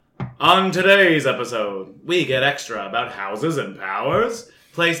On today's episode, we get extra about houses and powers,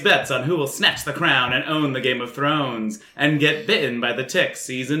 place bets on who will snatch the crown and own the Game of Thrones, and get bitten by the tick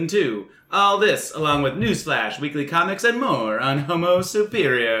Season 2. All this, along with Newsflash, weekly comics, and more on Homo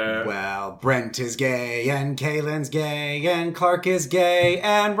Superior. Well, Brent is gay, and Kaylin's gay, and Clark is gay,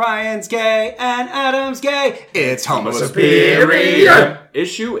 and Ryan's gay, and Adam's gay. It's Homo Superior!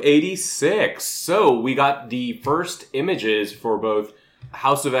 Issue 86. So, we got the first images for both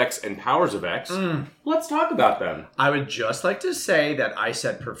House of X and Powers of X. Let's talk about them. I would just like to say that I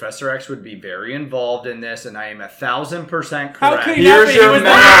said Professor X would be very involved in this, and I am 1,000% correct. How could he Here's not be? He your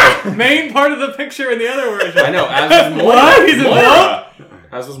was the main part of the picture in the other version. I know, as was Moira. What? He's involved?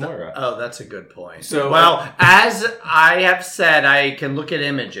 As was Moira. Oh, that's a good point. So, well, as I have said, I can look at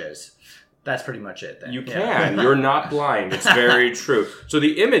images. That's pretty much it then. You can. You're not blind. It's very true. So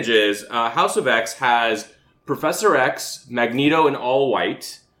the images, House of X has Professor X, Magneto in all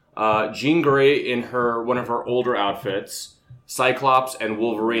white, Jean Grey in one of her older outfits, Cyclops and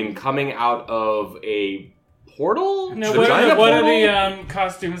Wolverine coming out of a portal? No, Vagina what are portal? the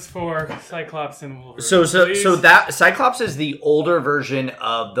costumes for Cyclops and Wolverine? So that Cyclops is the older version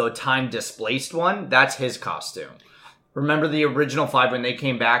of the time displaced one. That's his costume. Remember the original 5 when they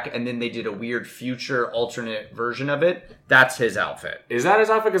came back and then they did a weird future alternate version of it? That's his outfit. Is that his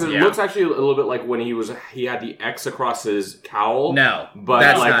outfit? Because it Yeah. looks actually a little bit like when he had the X across his cowl. No, but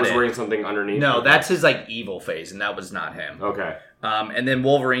that's like not was it. wearing something underneath. No, Okay. that's his like evil phase, and that was not him. Okay. And then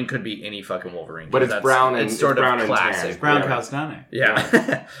Wolverine could be any fucking Wolverine, But it's brown and it's sort it's brown of and classic. tan. Brown Yeah. Calisthenic.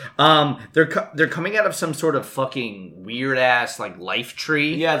 Yeah. They're coming out of some sort of fucking weird ass like life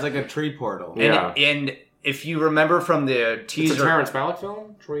tree. Yeah, it's like a tree portal. Yeah. And if you remember from the It's teaser, a Terrence Malick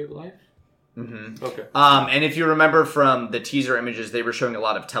film, Tree of Life? Mhm. Okay. And if you remember from the teaser images, they were showing a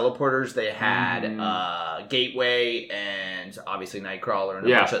lot of teleporters. They had Gateway and obviously Nightcrawler and a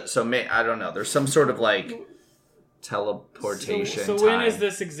Yeah. bunch of. So I don't know. There's some sort of like teleportation. So when time. is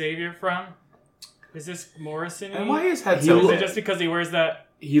this Xavier from? Is this Morrison? And why is head Is so it big? just because he wears that?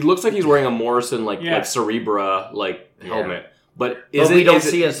 He looks like he's wearing a Morrison like Yeah. Cerebra helmet. But But we don't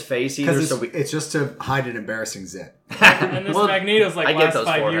see his face either. Because So we, it's just to hide an embarrassing zit. And this Well, Magneto's like I get last those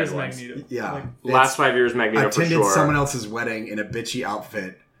 5 forehead years ones. Magneto. Yeah. Like, last 5 years Magneto for Attended sure. someone else's wedding in a bitchy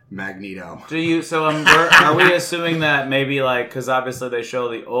outfit, Magneto. Do you? So are we assuming that maybe like because obviously they show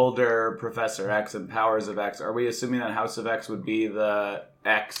the older Professor X and Powers of X? Are we assuming that House of X would be the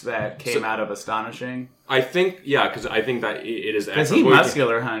X that came out of Astonishing? I think because I think that it is Because he's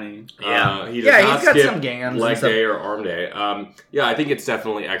muscular, honey. He does he's not got skip some gams and leg stuff. day or arm day. I think it's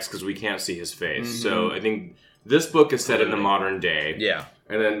definitely X because we can't see his face. So I think this book is set in the modern day. yeah.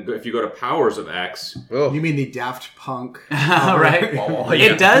 And then if you go to Powers of X, You mean the Daft Punk? Right. Oh,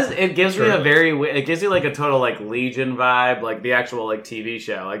 yeah. It does. It gives me a it gives you like a total like Legion vibe, like the actual like TV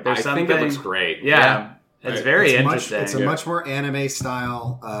show. Like there's I something. think it looks great. Yeah, it's very It's interesting. It's a much more anime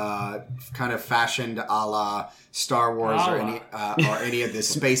style, kind of fashioned a la Star Wars or any of the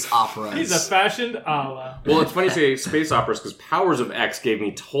space operas. he's a fashioned Allah. Well, it's funny you say space operas because Powers of X gave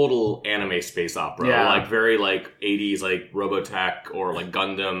me total anime space opera. Yeah. Like very like 80s like Robotech or like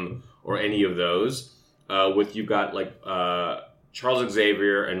Gundam or any of those. You've got like Charles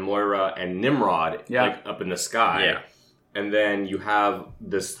Xavier and Moira and Nimrod like up in the sky. Yeah. And then you have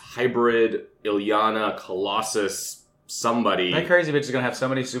this hybrid Ilyana Colossus somebody. That crazy bitch is gonna have so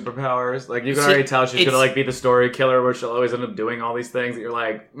many superpowers. Like you can See, already tell she's it's- gonna like be the story killer, where she'll always end up doing all these things that you're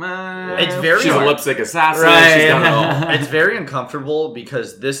like, man. It's very She's a hard. lipstick assassin. Right. She's got it all. It's very uncomfortable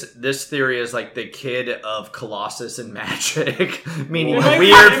because this theory is like the kid of Colossus and magic, meaning It might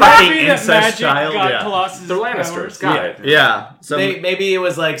be- weird it might fucking be that incest magic child. got Yeah. Colossus' They're Lannisters. powers. Got it. Yeah. So Maybe it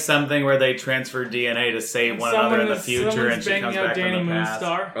was like something where they transferred DNA to save one another in the future, and someone's she banging comes out back Danny from the past.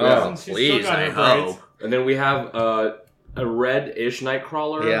 Moonstar. Oh, And she's please, still got I her braids. hope. And then we have a red-ish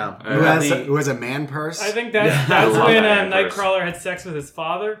Nightcrawler. Yeah. Who has a man purse? I think that's I love when that verse. Nightcrawler had sex with his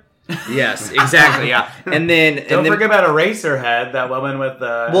father. Yes, exactly. Yeah, and then Don't forget about Eraserhead, that woman with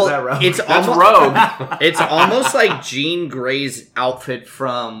the. Well, is that Rogue? it's That's almo- Rogue. It's almost like Jean Grey's outfit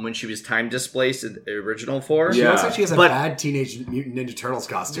from when she was time displaced in the original 4. She Yeah. looks like she has a But- bad Teenage Mutant Ninja Turtles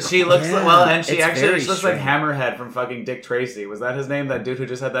costume. She looks Yeah, and she it's actually very she looks like strange. Hammerhead from fucking Dick Tracy. Was that his name? That dude who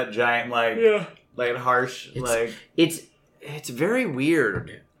just had that giant Yeah. harsh It's very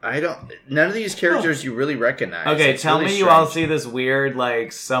weird. None of these characters you really recognize. Okay, It's tell really me you all strange. see this weird,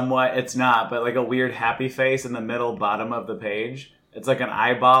 somewhat, it's not, but a weird happy face in the middle bottom of the page. It's like an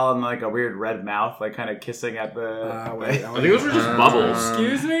eyeball and a weird red mouth, kind of kissing at the... Wait, I think those were just bubbles.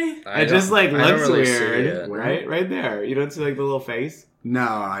 Excuse me? I it just don't- I don't looks really see weird, it. right? Right there. You don't see the little face? No,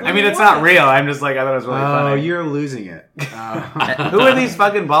 I mean, it's not real. I'm just like, I thought it was really Oh, funny. you're losing it. Who are these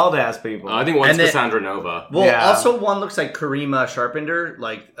fucking bald ass people? I think one's And then- Cassandra Nova. Well, Yeah. also one looks like Karima Sharpenter,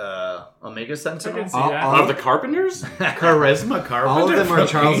 like Omega I Sentinel. can see All- that. all- Of the Carpenters? Charisma Carpenter. All of them are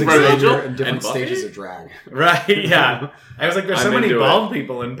Charles From Xavier Angel in different and Buffy? stages of drag. Right, yeah. I was like, there's so I'm many into bald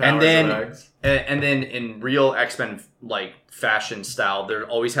people in Powers And then- of X. And then in real X-Men like fashion style, there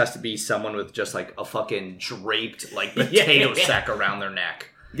always has to be someone with just like a fucking draped like potato Yeah. sack around their neck.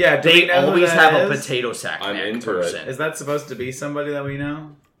 Yeah, do we They know who always that have a is? potato sack I'm neck into it. person. Is that supposed to be somebody that we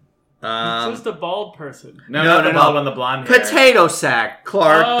know? Just a bald person. No, No, not the no, bald no. one, the blonde hair. Potato sack,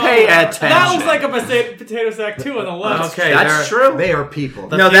 Clark. Oh, Pay attention. That looks like a potato sack too on the left. Okay, That's they're- true. They are people.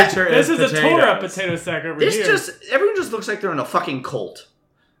 The No, that- future This is a potatoes. Torah potato sack over It's here. just everyone just looks like they're in a fucking cult.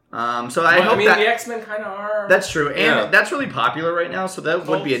 So I Well, hope I mean, that the X-Men kind of are. that's true, and Yeah. that's really popular right now. So that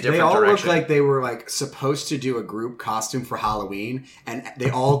would be a different They all direction. look like they were like supposed to do a group costume for Halloween, and they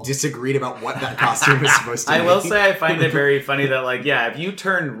all disagreed about what that costume was supposed to be. I will say I find it very funny that, like, yeah, if you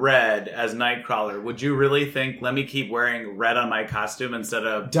turned red as Nightcrawler, would you really think, let me keep wearing red on my costume instead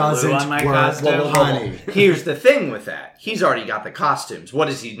of Doesn't blue on my work. costume? Well, honey. Here's the thing with that: he's already got the costumes. What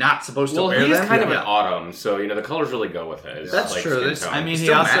is he not supposed to Well, wear? he's them? kind of an Yeah. autumn, so the colors really go with it. It's That's like true. skin That's- tone. I mean, he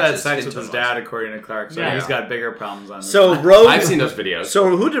Still also had matches sex skin with his tone dad, according to Clark, so Yeah. he's got bigger problems on his So Rogue. I've seen those videos.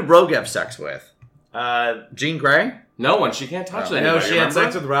 So who did Rogue have sex with? Jean Grey. No one. She can't touch I anybody. know she had remember?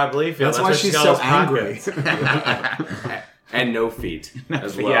 sex with Rob Liefeld. That's why what she's got so his angry. pockets. And no feet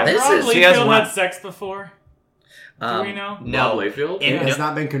as well. Yeah. This Rob is- she has Liefeld one- had sex before. Do we know? No. Rob Liefeld? In- It has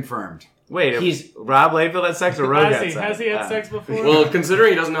not been confirmed. Wait, He's- Rob Liefeld had sex or Rogue had sex? Has he had sex before? Well, considering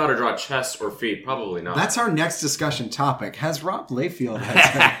he doesn't know how to draw chest or feet, probably not. That's our next discussion topic. Has Rob Liefeld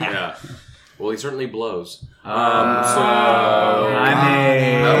had sex? Yeah. Well, he certainly blows. honey.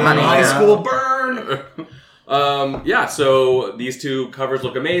 High school burn. Yeah, so these two covers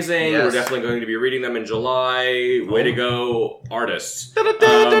look amazing. Yes. We're definitely going to be reading them in July. Way to go, artists.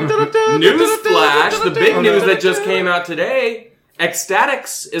 Newsflash, the big news that just came out today,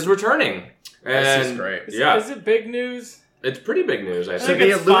 Ecstatics is returning. And This is great. Yeah, Is it big news? it's pretty big news, I I think. think they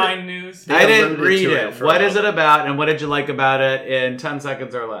it's alluded- fine news. I didn't alluded read to it. for What a is it while. about, and what did you like about it in 10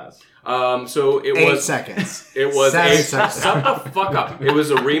 seconds or less? So it 8 was seconds. It was 7 a seconds. shut the fuck up. It was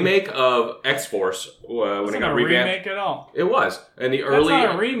a remake of X Force when It's it not got a revamped. remake at all. It was in the That's early.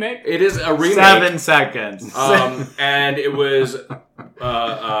 not a remake. It is a remake. 7 seconds. And it was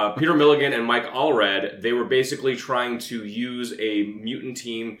Peter Milligan and Mike Allred. They were basically trying to use a mutant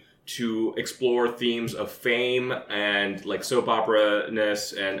team to explore themes of fame and like soap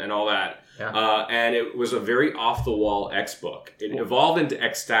opera-ness and all that. Yeah. And it was a very off-the-wall X book. It evolved into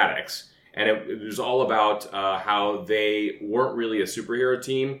Ecstatics, and it was all about how they weren't really a superhero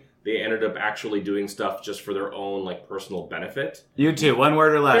team. They ended up actually doing stuff just for their own like personal benefit. You too, one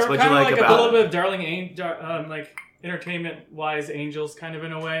word or They less. were What'd you kind of like like a about little it? bit of Darling like entertainment-wise Angels, kind of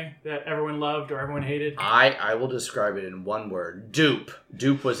in a way that everyone loved or everyone hated. I will describe it in one word: dupe.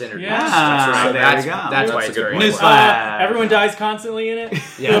 Dupe was introduced. Yeah. Ah, So there that's, you go. that's why That's it's a good very point. important. Newsflash. Everyone dies constantly in it.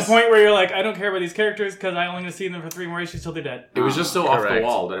 To the Yes. point where you're like, I don't care about these characters because I only going to see them for 3 more issues till they're dead. It was just so off the Correct.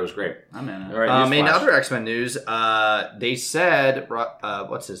 wall that it was great. I'm in it. All right, In newsflash. other X-Men news, they said,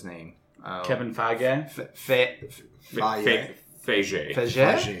 what's his name? Kevin Feige? Faye. Feige. Feige?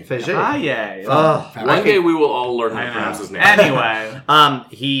 Feige. One day we will all learn how I to know. pronounce his name. Anyway.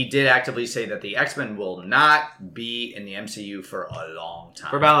 He did actively say that the X-Men will not be in the MCU for a long time.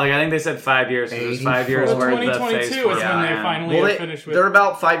 For about, like, I think they said 5 years. So there's 5 years Well, worth of 2022 phase is 4 when they plan. finally Well, are they, finished with. they're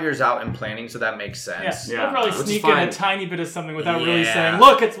about 5 years out in planning, so that makes sense. Yeah, Yeah. they'll probably Which is sneak in fine. a tiny bit of something without really Yeah. saying,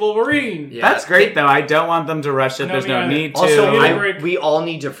 "Look, it's Wolverine." Yeah. That's great, though. I don't want them to rush it. No, There's me no either. need to. Also, I- I, we all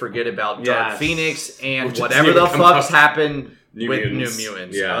need to forget about Dark Yes. Phoenix and Which whatever doesn't the even come fuck's up. happened New with Mutants. New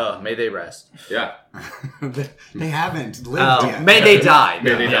Mutants. Yeah. May they rest. Yeah. They haven't lived yet. May they die.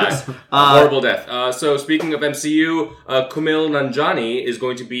 May they Yes. die. A horrible death. So speaking of MCU, Kumail Nanjiani is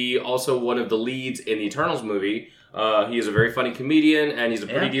going to be also one of the leads in the Eternals movie. He is a very funny comedian, and he's a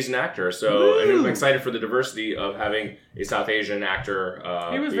pretty Yeah. decent actor. So and I'm excited for the diversity of having a South Asian actor.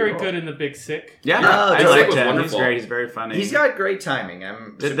 He was be very involved. good in The Big Sick. Yeah, No, I Big liked Sick was him. He's wonderful. great. He's very funny. He's got great timing.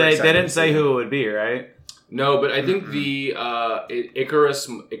 I'm Did super they excited didn't to say see who him. it would be, right? No, but I think the Icarus,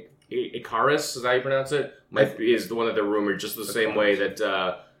 is that how you pronounce it? Is the one that they're rumored, just the same way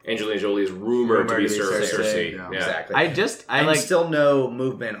that Angelina Jolie is rumored to be Cersei. yeah. Yeah. Exactly. I and like. still no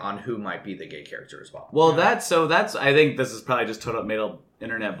movement on who might be the gay character as well. Well, that's I think this is probably just total made up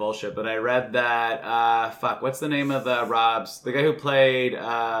internet bullshit. But I read that. What's the name of the guy who played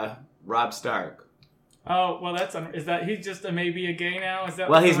Rob Stark? Oh, well, is that he's just maybe a gay now? Is that?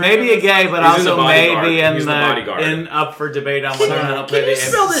 Well, what he's the maybe a word is? gay, but He's in the also bodyguard. maybe He's the bodyguard. in up for debate on whether or not he'll play Can you the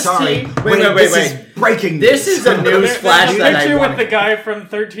spell this Sorry. team? This is breaking This news. is a news flash that I Picture want with the guy from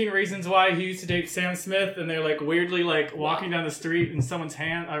 13 Reasons Why he used to date Sam Smith, and they're like weirdly like walking down the street, and someone's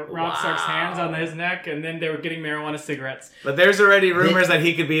hand, Rob Stark's hands on his neck, and then they were getting marijuana cigarettes. But there's already rumors that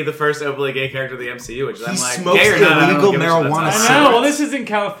he could be the first openly gay character of the MCU, which I'm like, smokes gay or not, I don't illegal give a shit, that's marijuana not- I know. Well, this is in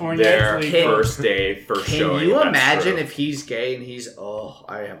California. Their It's legal. first day, first Can showing. you that's imagine true. if he's gay and he's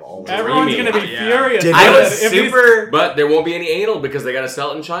I have all the Everyone's Dreamy. gonna be Yeah. furious. Did I If was super. But there won't be any anal because they got to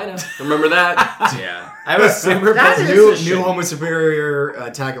sell it in China. Remember that? yeah. I was super. That pissed. is- New Homo Superior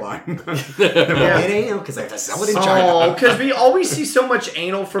tagline. Because I have to sell it in China. Oh, because we always see so much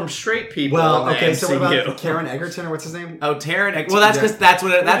anal from straight people. Well, in the okay, so what MCU. about Karen Egerton, or what's his name? Oh, Taron. Well, that's because that's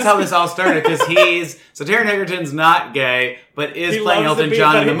how this all started. Because Taron Egerton's not gay, but is He playing loves to Elton be-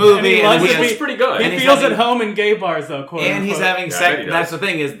 John in the and movie, he and, loves he to has- be- It's pretty good. He And he's feels having- at home in gay bars, though. Quote and he's unquote. having Yeah, I bet sex. he does. That's the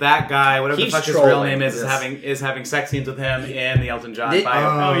thing is that guy, whatever He's the fuck his real trolling, name is yes. having sex scenes with him in the Elton John Thi-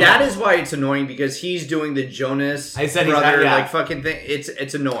 bio. Oh, That is why it's annoying because he's doing the Jonas I said he's brother not- yeah. like fucking thing. It's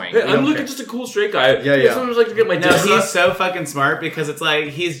annoying. Hey, We I'm don't looking care. just a cool straight guy. Yeah, yeah. Sometimes I like to get my No, dick he's sucked. so fucking smart because it's like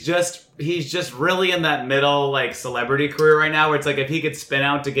he's just really in that middle like celebrity career right now where it's like if he could spin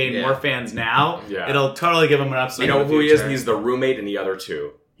out to gain Yeah. more fans now, Yeah. it'll totally give him an You upswing. know in the who he is? future. He's the roommate in the other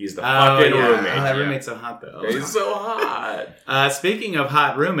two. He's the Oh, fucking yeah. roommate. Oh, that Yeah. roommate's so hot though. He's so hot. Speaking of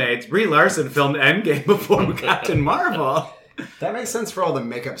hot roommates, Brie Larson filmed Endgame before Captain Marvel. That makes sense for all the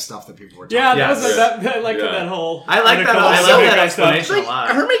makeup stuff that people were talking Yeah, about. that was Yes. I liked Yeah. that whole. I like that. undercover I love makeup that stuff. explanation a lot.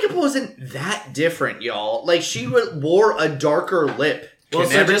 her makeup wasn't that different, y'all. Like she wore a darker lip. Well,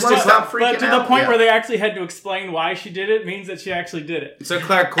 Can so just everyone to- stop freaking But to the out? point Yeah. where they actually had to explain why she did it means that she actually did it. So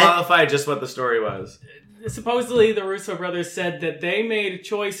Clark, qualify just what the story was. Supposedly, the Russo brothers said that they made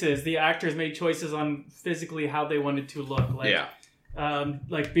choices. The actors made choices on physically how they wanted to look,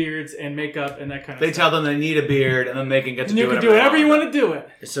 like beards and makeup and that kind of They stuff. tell them they need a beard, and then they can get to And you do can do whatever whatever you want to do it.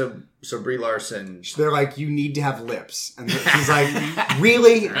 So Brie Larson. They're like, you need to have lips. And he's like,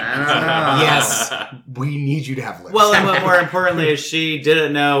 really? I don't know. Yes, we need you to have lips. Well, and what more importantly is she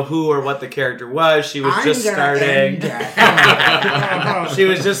didn't know who or what the character was. She was just starting. She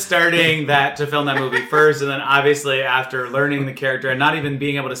was just starting that to film that movie first, and then obviously after learning the character and not even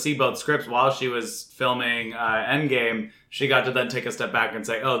being able to see both scripts while she was filming Endgame, she got to then take a step back and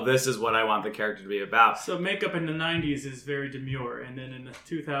say, "Oh, this is what I want the character to be about." So makeup in the 90s is very demure, and then in the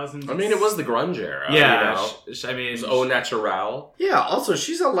 2000s... I mean, it was the grunge era. Yeah, You know? I mean, It was au naturel. Yeah. Also,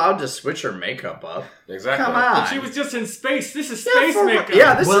 she's allowed to switch her makeup up. Exactly. Come on. She was just in space. This is Yeah, space for- makeup.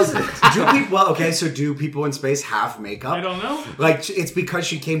 Yeah, this Well, is. so do people in space have makeup? I don't know. Like, it's because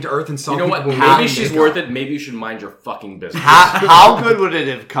she came to Earth and saw You know what? people Maybe with she's makeup. worth it. Maybe you should mind your fucking business. How good would it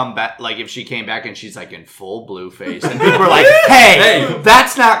have come back? Like if she came back and she's like in full blue face, and people were like, "Hey,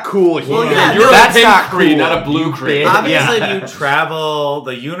 that's not cool here. Well, yeah, you're a that's pink not Cree, cool, not a blue you Cree." bitch." obviously, Yeah. if you travel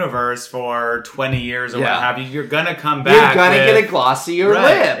the universe for 20 years or what Yeah. have you, you're gonna come You're back. gonna with- get a glossier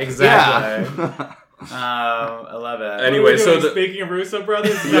Right, lip. exactly. Yeah. I love it. Anyway, so the Speaking of Russo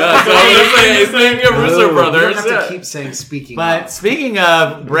brothers... yeah, so I was saying, speaking of Russo You don't brothers, have to yeah. keep saying speaking But of. speaking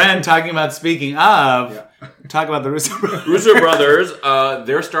of Bren talking about speaking of, talk about the Russo brothers. Russo brothers,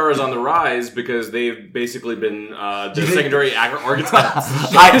 their star is on the rise because they've basically been the secondary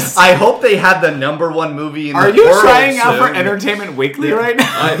architects. I hope they have the #1 movie in Are the you world trying out for soon. Entertainment Weekly right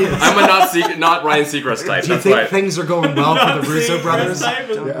now? I'm a not Ryan Seacrest type. Do you That's think right. things are going well for the Russo brothers?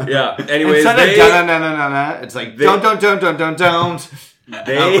 Yeah. Anyways, Instead of they dun-dun-dun-dun-dun, it's like don't.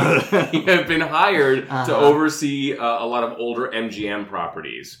 they have been hired to oversee a lot of older MGM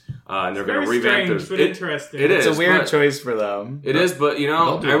properties, and they're going to Very revamp strange, this. but interesting. It is. It's a weird but- choice for them. It is, but you know,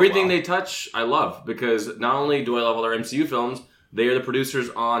 They'll do it everything well. they touch, I love because not only do I love all their MCU films, they are the producers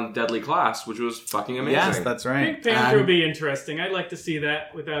on Deadly Class, which was fucking amazing. Yes, that's right. Pink Panther would be interesting. I'd like to see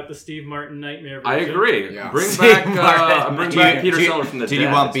that without the Steve Martin nightmare version. I agree. Yeah. Bring Steve back, Martin. Peter Sellers from the do dead. you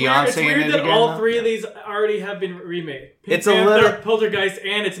want Weird- Beyonce It's in weird it that again, all though? three of these already have been remade. Pink It's a Panther, little- Poltergeist,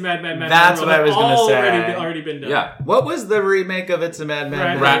 and it's Mad Mad Mad. That's Mad what I was gonna All say. already been done. Yeah, What was the remake of It's a Mad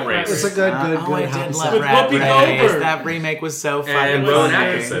Man? Rat Race. It's a good I did happy love set. With Rat Whoopi Race. Goldberg. That remake was so fucking And Rowan funny.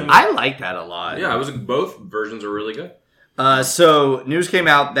 Atkinson. I like that a lot. yeah. It was both versions are really good. So news came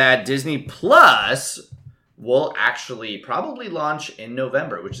out that Disney Plus will actually probably launch in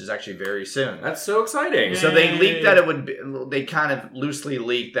November, which is actually very soon. That's so exciting. So they leaked that it would be, they kind of loosely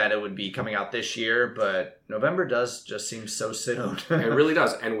leaked that it would be coming out this year, but November does just seem so soon. It really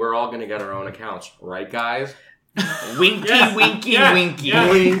does, and we're all going to get our own accounts, right, guys? Winky, Yes. winky, Yes. winky. Yes.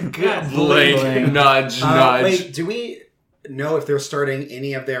 Blink, Yes. Blink, nudge, nudge. Wait, do we know if they're starting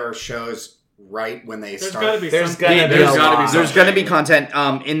any of their shows right? When they There's start. got to be There's something. gotta be There's a gotta be lot. There's going to be content.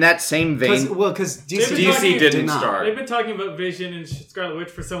 In that same vein, Because They've been DC, talking- DC didn't not. start. They've been talking about Vision and Scarlet Witch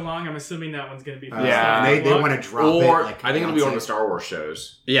for so long. I'm assuming that one's going to be. Yeah. and they want to drop it. Or Like I think it'll be one of Beyonce. the Star Wars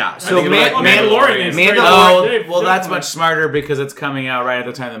shows. yeah. I So think Mandalorian is straight up Oh, Dave, well, that's definitely. much smarter because it's coming out right at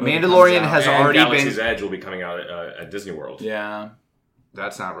the time the movie Mandalorian comes out. has And already Galaxy's been. Edge will be coming out at Disney World. Yeah.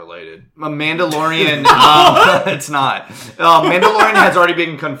 That's not related. A Mandalorian. It's not. Mandalorian has already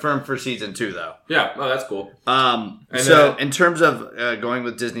been confirmed for season 2, though. Yeah, oh, that's cool. So then- in terms of going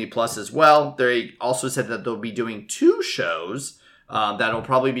with Disney Plus as well, they also said that they'll be doing 2 shows that'll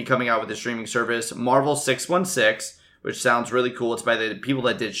probably be coming out with the streaming service. Marvel 616, which sounds really cool. It's by the people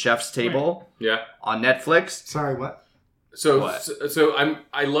that did Chef's Table Yeah. on Netflix. Sorry, what? So, What? so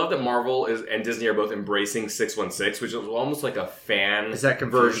I love that Marvel and Disney are both embracing 616, which is almost like a fan Is that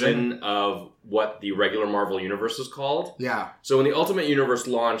confusing? version of what the regular Marvel universe is called. Yeah. So when the Ultimate Universe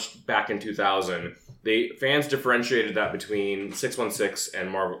launched back in 2000, the fans differentiated that between 616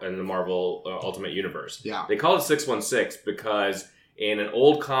 and Marvel and the Marvel Ultimate Universe. Yeah. They called it 616 because in an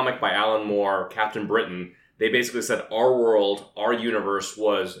old comic by Alan Moore, Captain Britain, they basically said our world, our universe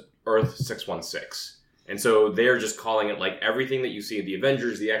was Earth 616. And so they're just calling it like everything that you see in the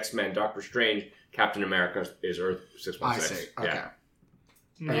Avengers, the X-Men, Doctor Strange, Captain America is Earth 616. I see. Okay. Yeah.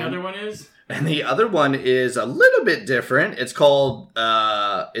 And the other one is. And the other one is a little bit different. It's called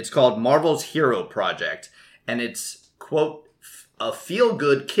Marvel's Hero Project, and it's quote a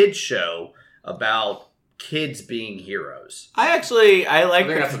feel-good kids show about kids being heroes. I like I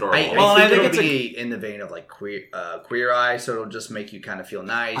think that's adorable. I think it'll be in the vein of like Queer Eye, so it'll just make you kind of feel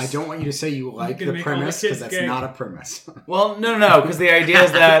nice. I don't want you to say you like can the make all the premise kids because that's gay. not a premise. Well, no, because the idea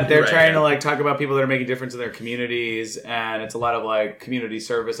is that they're Right, trying yeah. to like talk about people that are making a difference in their communities, and it's a lot of like community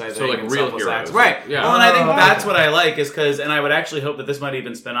service. I think, So, like, and real selfless heroes. acts. Right? Yeah. Well, and I think Oh, that's okay. what I like is because, and I would actually hope that this might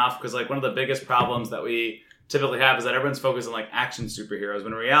even spin off because like one of the biggest problems that we typically have is that everyone's focused on like action superheroes,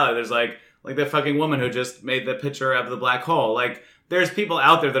 when in reality there's like the fucking woman who just made the picture of the black hole. Like, there's people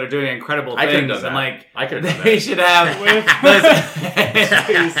out there that are doing incredible I could've things, done and that. like I could've done they that. should have.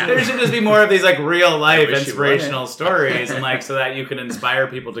 There should just be more of these like real life wish you inspirational stories, and like so that you can inspire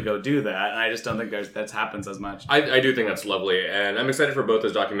people to go do that. And I just don't think that happens as much. I do think that's lovely, and I'm excited for both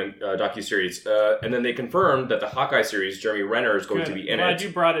those docu-series. And then they confirmed that the Hawkeye series, Jeremy Renner, is going to be in Glad it. you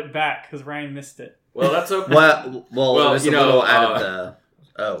brought it back because Ryan missed it. Well, that's okay. Well, Well, it was you a know, little out of the.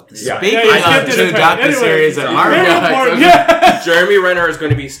 Oh, Yeah. Speaking Yeah, you of skipped it two entirely. docu-series at Anyway, Marvel, very Yeah, important, so- yeah. Jeremy Renner is going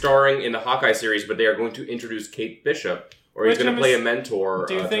to be starring in the Hawkeye series, but they are going to introduce Kate Bishop, or he's Which going to I'm play a ass- mentor.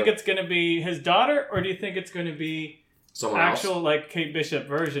 Do you think it's going to be his daughter, or do you think it's going to be someone actual else? like Kate Bishop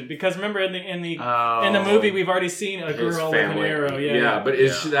version? Because remember in the Oh. movie we've already seen a His girl with an family. arrow. But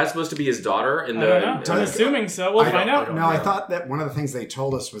is that supposed to be his daughter? In I the don't know. I'm assuming so. We'll find out. No, I thought that one of the things they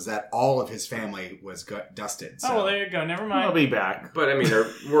told us was that all of his family was dusted. So. Oh well, there you go. Never I'll mind. be back. But I mean,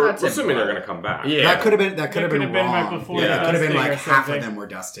 we're That's assuming they're implied. going to come back. Yeah. That could have been It could have been right wrong. before Yeah, the it could have been dusting like or half of something. them were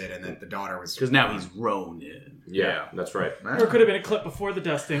dusted, and then the daughter was Because now he's Ronin. Yeah, that's right. Or it could have been a clip before the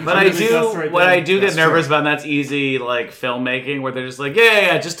dusting. But So I really do, dust right what then. I do get That's nervous true. about, and that's easy, like filmmaking, where they're just like,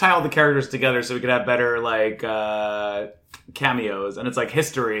 yeah, just tie all the characters together so we could have better like cameos, and it's like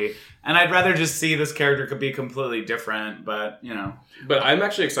history. And I'd rather just see this character could be completely different, but you know, But I'm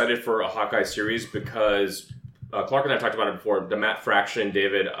actually excited for a Hawkeye series because Clark and I talked about it before. The Matt Fraction,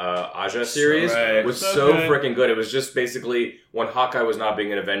 David Aja series right. was So so good. freaking good. It was just basically when Hawkeye was not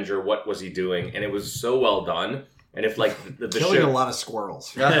being an Avenger, what was he doing? And it was so well done. And if like the killing show, a lot of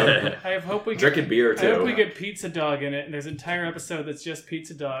squirrels. I hope we drinking beer I hope too, we get Pizza Dog in it, and there's an entire episode that's just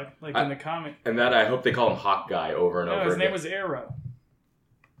Pizza Dog, like in the comic. and that I hope they call him Hawk Guy over and No, over his again. name was Arrow.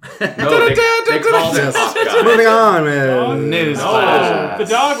 No, they called him Hawk Guy. Moving on, Dog? man. News No. flash. The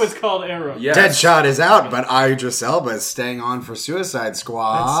dog was called Arrow. Yes. Deadshot is out, but Idris Elba is staying on for Suicide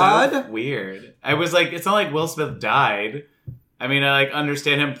Squad. That's so weird. I was like, it's not like Will Smith died. I mean, I like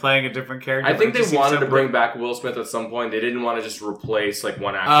understand him playing a different character. I but think it they just seems wanted so to bring back Will Smith at some point. They didn't want to just replace like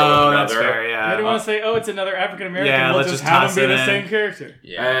one actor Oh, with that's another. fair. Yeah. They didn't want to say, "Oh, it's another African American." Yeah, we'll let's just just have him toss be it the in. same character.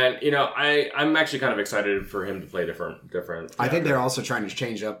 And you know, I'm actually kind of excited for him to play different. I think they're also trying to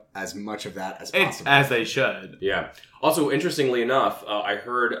change up as much of that as It's possible. as they should. Yeah. Also, interestingly enough, I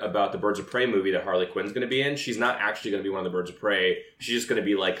heard about the Birds of Prey movie that Harley Quinn's going to be in. She's not actually going to be one of the Birds of Prey. She's just going to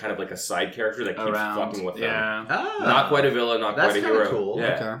be like kind of like a side character that keeps Around. fucking with them. Yeah. Not quite a villain, not That's quite a kinda hero. cool.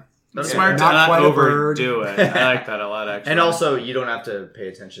 Yeah. Okay. That's Yeah. smart to Not not quite a bird. overdo it. I like that a lot, actually. And also, you don't have to pay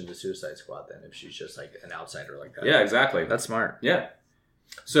attention to Suicide Squad then if she's just like an outsider like that. Yeah, exactly. That's smart. Yeah.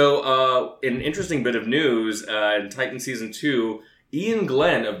 So, an interesting bit of news, in Titan Season 2, Ian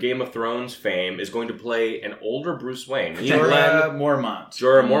Glenn of Game of Thrones fame is going to play an older Bruce Wayne. Ian Glenn,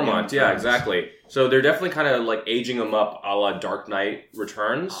 Jorah Mormont, yeah, exactly. So they're definitely kind of like aging him up a la Dark Knight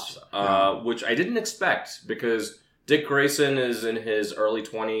Returns, which I didn't expect because Dick Grayson is in his early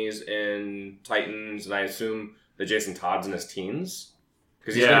 20s in Titans, and I assume that Jason Todd's in his teens.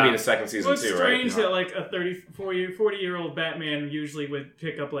 Because he's going to be in the second season too, right? It's strange that like a 40-year-old Batman usually would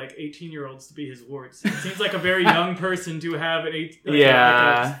pick up like 18-year-olds to be his wards. It seems like a very young person to have an a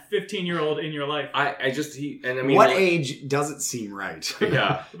 15-year-old in your life. What age doesn't seem right?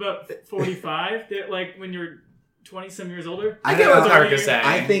 Yeah. About 45? Like when you're 20-some years older? I get what Clark is saying.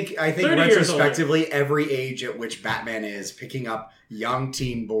 I think retrospectively, every age at which Batman is picking up young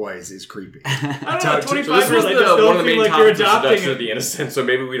teen boys is creepy. I don't know, 25 This was years old, one of the main like you're topics of adopting Seduction of the Innocent, so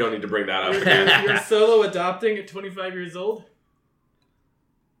maybe we don't need to bring that up. You're solo adopting at 25 years old?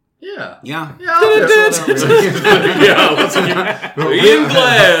 Yeah. Yeah. Ian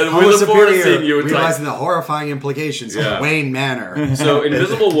Glenn, we look forward to seeing you in realizing the horrifying implications of Wayne Manor. So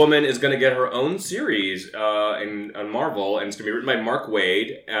Invisible Woman is going to get her own series on Marvel, and it's going to be written by Mark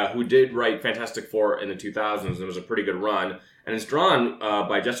Waid, who did write Fantastic Four in the 2000s, and it was a pretty good run. And it's drawn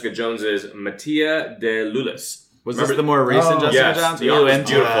by Jessica Jones's Mattia de Lulis. This the more recent Jessica Jones? The art was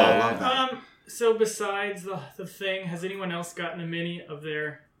beautiful. So besides the Thing, has anyone else gotten a mini of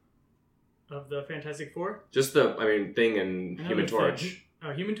the Fantastic Four? Just Thing and Human Torch.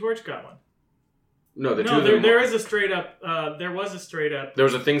 Human Torch got one. No, there was a straight up. There was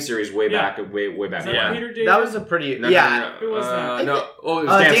a Thing series way back. Way back. That was a pretty. Who was that? It was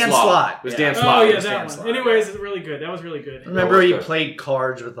Dan Slott. It was Dan Slott. Oh yeah, that one. Anyways, it's really good. That was really good. Remember, he played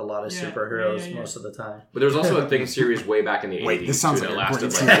cards with a lot of superheroes most of the time. But there was also a Thing series way back in the 80s. This sounds like it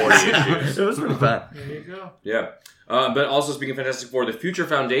lasted like 40 issues. It was pretty fun. There you go. Yeah. But also, speaking of Fantastic Four, the Future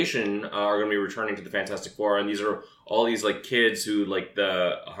Foundation are going to be returning to the Fantastic Four, and these are all these like kids who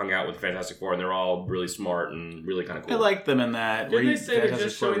hung out with the Fantastic Four, and they're all really smart and really kind of cool. I like them in that. Didn't they say they're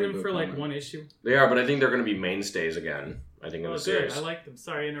just showing them for like one issue? They are, but I think they're going to be mainstays again. I think in the series. I like them.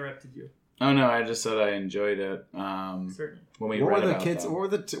 Sorry, I interrupted you. Oh no, I just said I enjoyed it. Certainly. When we what read were the about kids? them.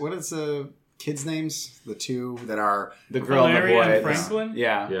 What is the kids' names? The two that are the girl and the Valeria boy. and Franklin?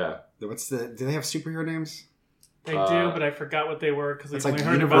 Yeah. Yeah. Do they have superhero names? They do, but I forgot what they were because It's we like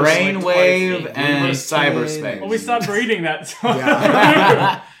only heard about Brainwave and Universe cyberspace. Well, we stopped reading that. So.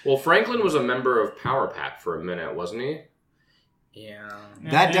 Yeah. Well, Franklin was a member of Power Pack for a minute, wasn't he? Yeah.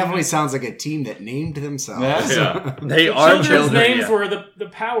 That definitely sounds like a team that named themselves. Yeah. They are Children's children. names were the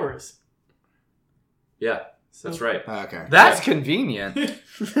Powers. Yeah. That's right. Okay. That's convenient.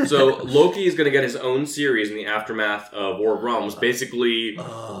 So Loki is going to get his own series in the aftermath of War of Realms. Basically,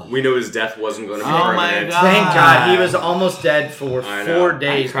 we know his death wasn't going to be Oh my permanent. God. Thank God. He was almost dead for I know. 4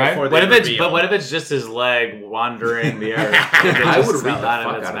 days before they revealed. What if it's just his leg wandering the earth? I would read the out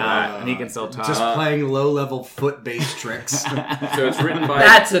fuck of its out of mouth, that. and he can still talk. Just playing low-level foot-based tricks. So it's written by...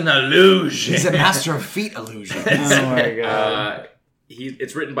 That's an illusion. He's a master of feet illusions. Oh my God.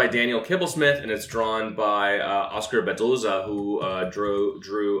 It's written by Daniel Kibblesmith, and it's drawn by Oscar Bedouza, who drew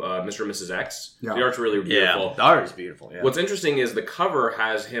Mr. and Mrs. X. Yeah. The art's really beautiful. Yeah, the art is beautiful. Yeah. What's interesting is the cover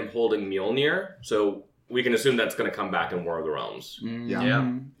has him holding Mjolnir, so we can assume that's going to come back in War of the Realms. Yeah.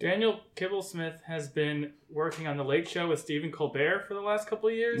 Daniel Kibblesmith has been working on The Late Show with Stephen Colbert for the last couple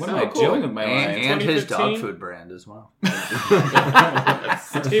of years. What am I doing with my life? And his 2015? dog food brand as well.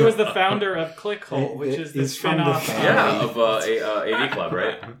 He was the founder of Clickhole, which is the He's from the spin-off. family. Of AV Club,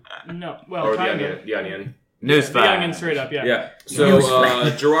 right? No, well, Or kind of. The Onion. Newsflash. The Onion straight up, yeah. Yeah. So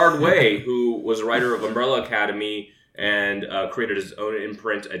Gerard Way, who was a writer of Umbrella Academy and created his own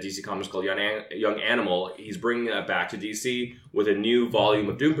imprint at DC Comics called Young Animal, he's bringing that back to DC with a new volume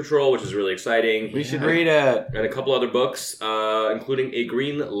of Doom Patrol, which is really exciting. We should read it. And a couple other books, including a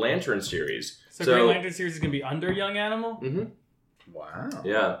Green Lantern series. So Green Lantern series is going to be under Young Animal? Mm-hmm. Wow.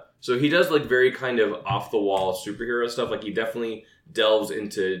 Yeah. So he does like very kind of off-the-wall superhero stuff. Like he definitely delves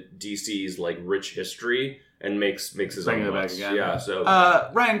into DC's like rich history and makes his Bringing own it back books. again. Yeah. So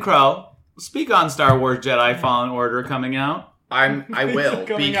Ryan Crow, speak on Star Wars Jedi Fallen Order coming out. I will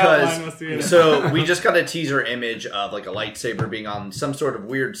Coming out, mine must be in it. because so we just got a teaser image of like a lightsaber being on some sort of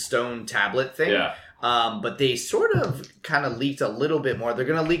weird stone tablet thing. Yeah. But they sort of kind of leaked a little bit more. They're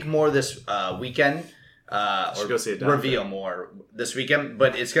going to leak more this weekend. Or go see it, reveal more this weekend.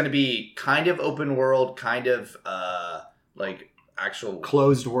 But it's going to be kind of open world, kind of like actual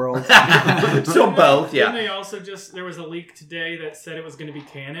Closed world. So both, Didn't yeah. they also there was a leak today that said it was going to be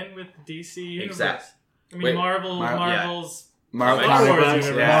canon with DC Universe? Exactly. I mean, Wait, Marvel's Marvel Star comic Wars books,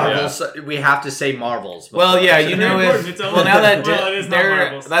 universe. yeah. Marvels. We have to say Marvels. Well, yeah, you It's know, very if important. It's well now that well, it is not they're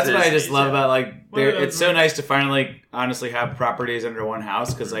Marvels. that's what I just Disney, love yeah. about like One of those it's so movies. nice to finally honestly have properties under one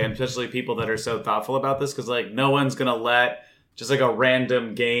house because like especially people that are so thoughtful about this because like no one's gonna let just like a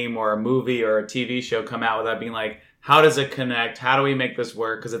random game or a movie or a TV show come out without being like, how does it connect? How do we make this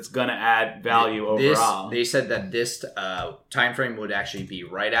work? Because it's gonna add value overall. They said that this time frame would actually be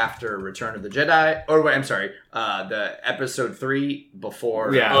right after Return of the Jedi, or wait, I'm sorry, the Episode 3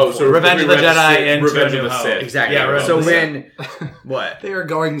 before. Yeah. Oh, so Revenge of the Jedi into Revenge A of New the Hope. Sith. Exactly. Yeah, right. So Yeah. when what? They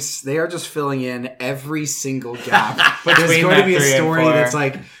are just filling in every single gap. Between There's going to that be a 3 and story 4. that's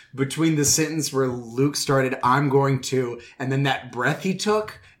like between the sentence where Luke started, "I'm going to," and then that breath he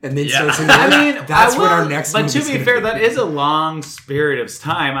took, and then starts in I mean, that's I what our will- next. But to movie's be gonna fair, that is a long period of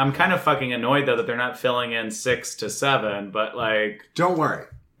time. I'm kind of fucking annoyed though that they're not filling in 6 to 7. But like, Don't worry.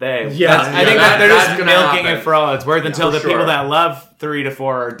 I think that- they're that's just gonna milking happen. it for all it's worth until for the people sure. that love 3 to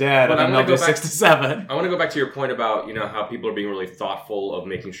 4 are dead, But and I'm then they'll gonna do go 6 back- to 7. I want to go back to your point about, you know, how people are being really thoughtful of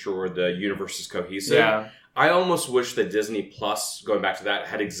making sure the universe is cohesive. Yeah. I almost wish that Disney Plus, going back to that,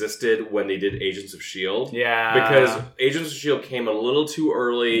 had existed when they did Agents of S.H.I.E.L.D. Yeah. Because Agents of S.H.I.E.L.D. came a little too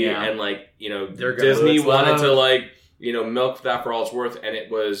early, Yeah. and, like, you know, They're gonna Disney lose wanted love. to, like, you know, milk that for all it's worth, and it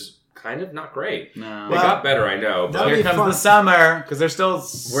was kind of not great. No. They got better, I know. That But would Here be comes fun. the summer because there's still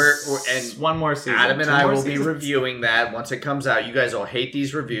and one more season. Adam and 2 I more will be seasons. reviewing that once it comes out. You guys will hate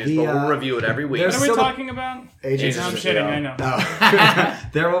these reviews, The, but we'll review it every week. there's What are we still- talking about? Agents No, of I'm S.H.I.E.L.D. kidding. I know. Oh.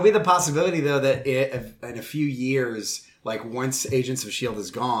 There will be the possibility, though, that in a few years, like once Agents of S.H.I.E.L.D. is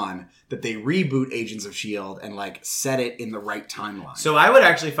gone, that they reboot Agents of S.H.I.E.L.D. and like set it in the right timeline. So I would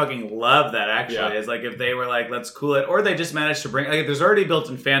actually fucking love that. Actually, Yeah. is like if they were like, let's cool it, or they just managed to bring like if there's already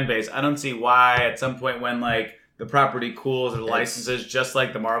built-in fan base. I don't see why at some point when like the property cools or the licenses, just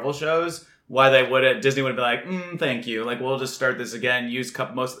like the Marvel shows, why they wouldn't Disney would be like, thank you, like we'll just start this again. Use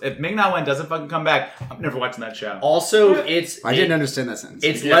most if Ming Na Wen doesn't fucking come back, I'm never watching that show. Also, I didn't understand that sentence.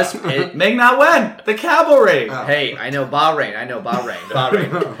 It's less. Ming Na Wen, the cavalry. Oh. Hey, I know Bahrain.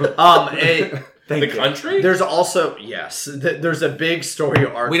 the country? There's also there's a big story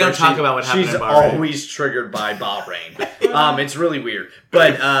arc. We don't where talk about what happened She's in Bahrain. always triggered by Bahrain. It's really weird,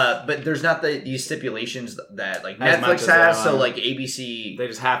 but there's not these stipulations that like As much Netflix as has. they So want. like ABC They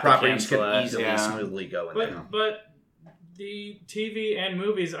just have to properties cancel could it, easily yeah. smoothly go in there. But the TV and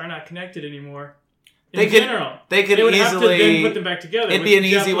movies are not connected anymore. In They could- general, they could would have to easily- then put them back together. it'd with be an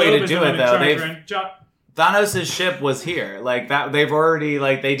Jeff easy way to Loeb as do the one it, in though. charge, They've- and Thanos' ship was here. Like that, they've already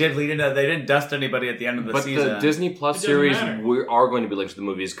like they did lead into. They didn't dust anybody at the end of the But season. the Disney Plus It doesn't series matter. are going to be linked to the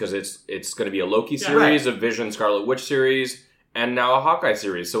movies because it's going to be a Loki Yeah. series, a Vision Scarlet Witch series, and now a Hawkeye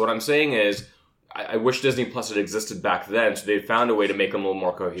series. So what I'm saying is, I wish Disney Plus had existed back then, so they found a way to make them a little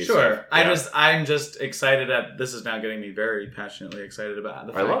more cohesive. Sure, Yeah. I'm just excited at this is now getting me very passionately excited about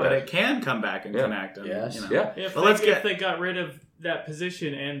the I fact love that it. it can come back and Yeah. connect. And, Yes. you know. Yeah. if, Well, they, let's get- if they got rid of that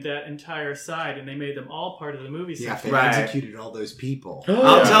position and that entire side and they made them all part of the movie yeah, if section. they Right. executed all those people.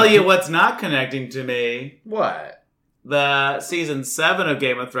 I'll tell you what's not connecting to me: What? the season 7 of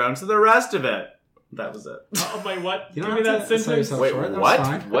Game of Thrones to the rest of it. That was it. Oh my, what? You Give don't me that have to sell sentence. yourself Wait, short. That was what?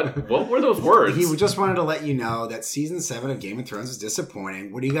 fine. What were those words? He just wanted to let you know that season 7 of Game of Thrones was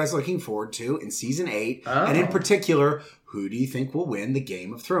disappointing. What are you guys looking forward to in season 8? Oh. And in particular, who do you think will win the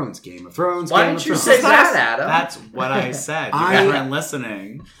Game of Thrones? Game of Thrones. Why Game didn't of you Thrones. say that, Adam? That's what I said. You I- guys weren't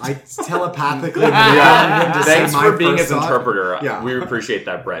listening. I telepathically Yeah. wanted him to say Thanks my for being first his thought. interpreter. Yeah. We appreciate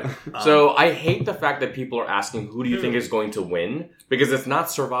that, Brett. So I hate the fact that people are asking who do you think is going to win because it's not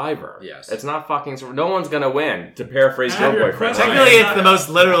Survivor. Yes. It's not fucking Survivor. No one's going to win, to paraphrase I your have your boyfriend. question. Technically, it's the most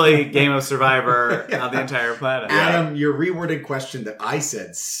literally game of Survivor on the entire planet. Adam, your reworded question that I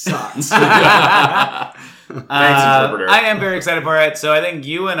said sucks. Thanks, interpreter. I am very excited for it. So I think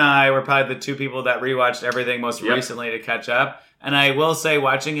you and I were probably the two people that rewatched everything most Yep. recently to catch up. And I will say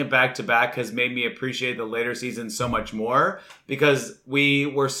watching it back to back has made me appreciate the later seasons so much more because we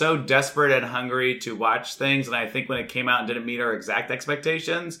were so desperate and hungry to watch things. And I think when it came out and didn't meet our exact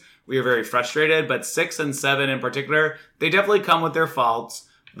expectations, we were very frustrated. But 6 and 7 in particular, they definitely come with their faults.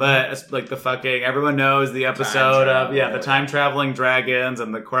 But it's like the fucking, everyone knows the episode of, the time traveling dragons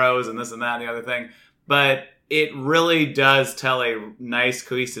and the crows and this and that and the other thing. But it really does tell a nice,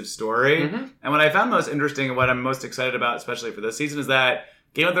 cohesive story. And what I found most interesting and what I'm most excited about, especially for this season, is that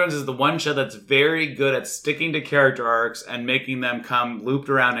Game of Thrones is the one show that's very good at sticking to character arcs and making them come looped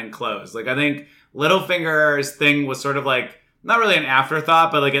around and close. Like, I think Littlefinger's thing was sort of like not really an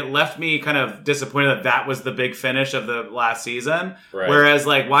afterthought, but like it left me kind of disappointed that was the big finish of the last season. Right. Whereas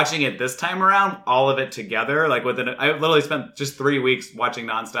like watching it this time around, all of it together, like I literally spent just 3 weeks watching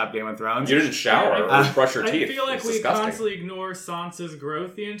nonstop Game of Thrones. You didn't shower or brush your teeth. I feel like It's we disgusting. constantly ignore Sansa's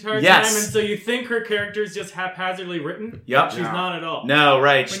growth the entire Yes. time, and so you think her character is just haphazardly written. Yep. She's not at all. No,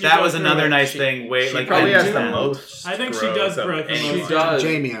 right. When you That go was through another it, nice she- thing. Wait, She like probably I has the do- most. I think she growth does of growth the anyone. most. She does.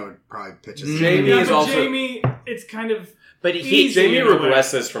 Jamie, I would probably pitch as Jamie Yeah, is but also- Jamie, it's kind of But he easy Jamie in a way.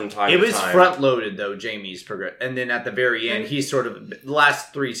 regresses from time It to was time. front loaded though, Jamie's progress, and then at the very end, he's sort of the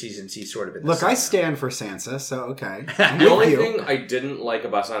last 3 seasons. He's sort of in the Look, I center. stand for Sansa, so okay. I'm The with only you. thing I didn't like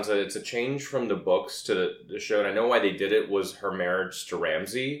about Sansa, it's a change from the books to the show, and I know why they did it, was her marriage to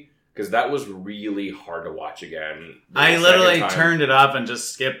Ramsay, because that was really hard to watch again. I the literally second time. turned it off and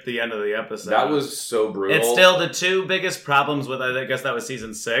just skipped the end of the episode. That was so brutal. It's still the two biggest problems with, I guess that was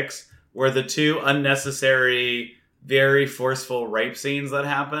season 6, were the two unnecessary, very forceful rape scenes that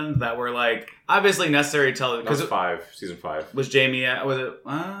happened that were like obviously necessary to tell That was because season 5. was Jamie was it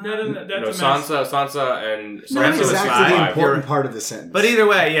No, that's No, a mess. Sansa and Not Sansa was exactly fine. the important part of the sentence. but either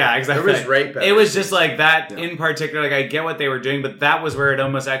way, yeah, exactly. There was rape. It was just like that Yeah. in particular. Like I get what they were doing, but that was where it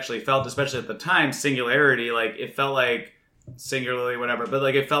almost actually felt, especially at the time, singularity. Like it felt like singularly whatever, but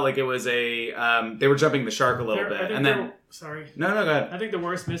like it felt like it was a they were jumping the shark a little I bit, think and then sorry. no, go ahead. I think the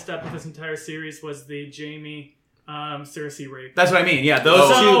worst misstep of this entire series was the Jamie Cersei rape. That's what I mean. Yeah, That those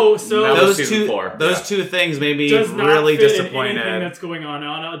was those season two 4. those Yeah. two things made me does not really fit in anything disappointed. that's going on.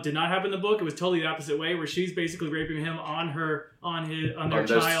 It did not happen in the book. It was totally the opposite way, where she's basically raping him on their on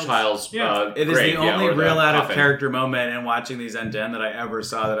child's. child's Yeah. It is grave, the only or the real out of coffin. character moment in watching these end to end that I ever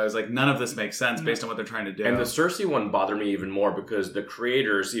saw that I was like, none of this makes sense based on what they're trying to do. And the Cersei one bothered me even more because the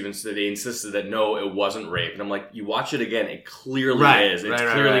creators even said they insisted that no, it wasn't rape. And I'm like, you watch it again, it clearly Right, is. It's right,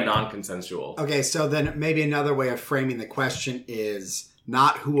 clearly right. non-consensual. Okay, so then maybe another way of framing the question is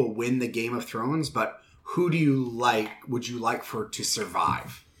not who will win the Game of Thrones, but who do you like, would you like for to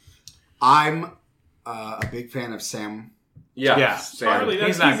survive? I'm a big fan of Sam. Yeah. Sam. Partly, He's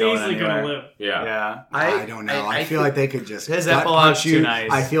he's not going easily going to anywhere. live. Yeah. yeah. I don't know. I feel like they could just His gut epilogue's punch you. too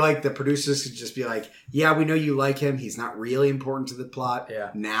nice. I feel like the producers could just be like, "Yeah, we know you like him. He's not really important to the plot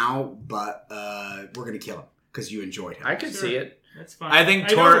now, but we're gonna kill him because you enjoyed him." I could Sure. see it. That's fine. I think I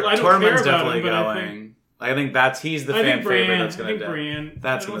don't care Tormund's about definitely him, but I going. think- I think he's the I fan think favorite Brienne. that's I going think to die. Brienne.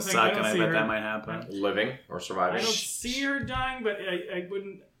 That's I going don't to think- I suck, don't and I see bet her- that might happen. Living or surviving. I don't see her dying, but I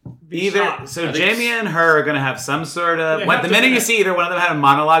wouldn't be Either shocked. so, I think Jamie and her are going to have some sort of. They When, have the to minute you connect. see either one of them had a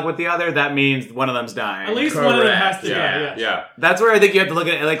monologue with the other, that means one of them's dying. At least one of them Correct. has to die. Yeah. Yeah. Yeah. That's where I think you have to look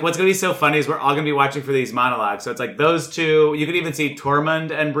at it. Like, what's going to be so funny is we're all going to be watching for these monologues. So it's like those two. You could even see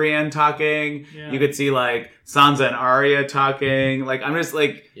Tormund and Brienne talking. Yeah. You could see like Sansa and Arya talking. Like, I'm just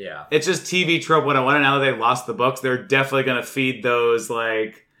like, Yeah. it's just TV trope 101. And now that they've lost the books, they're definitely going to feed those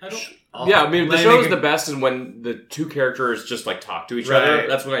like. I don't. Yeah, I mean, the Like, show they is could- the best is when the two characters just like talk to each Right. other.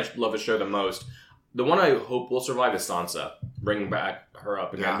 That's when I love a show the most. The one I hope will survive is Sansa. Bring back her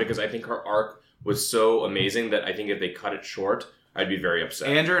up again Yeah. because I think her arc was so amazing that I think if they cut it short, I'd be very upset.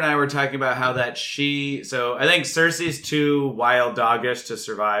 Andrew and I were talking about how that so I think Cersei's too wild doggish to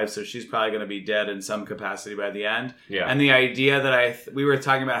survive, so she's probably going to be dead in some capacity by the end. Yeah. And the idea that we were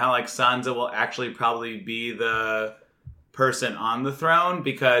talking about how like Sansa will actually probably be the person on the throne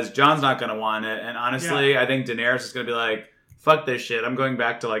because Jon's not going to want it, and honestly, I think Daenerys is going to be like, "Fuck this shit, I'm going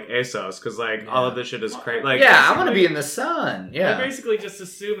back to like Essos because like all of this shit is crazy." Like, Yeah, I want to be in the sun. I Yeah. basically just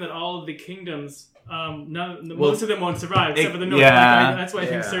assume that all of the kingdoms, most of them won't survive except for the North. yeah. Like, that's why I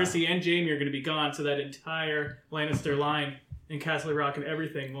think Yeah. Cersei and Jaime are going to be gone, so that entire Lannister line in Castle Rock and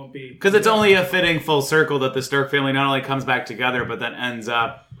everything won't be. because it's only a fitting full circle that the Stark family not only comes back together, but then ends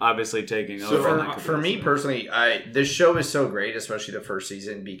up obviously taking So over. in that for me personally, this show is so great, especially the first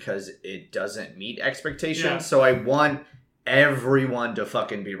season, because it doesn't meet expectations. Yeah. So I want everyone to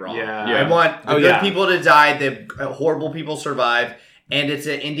fucking be wrong. Yeah. I want the Oh, good yeah. people to die, the horrible people survive, and it's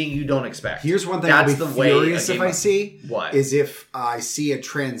an ending you don't expect. Here's one thing That's I'll the be way furious a if game I of- see. What? Is if I see a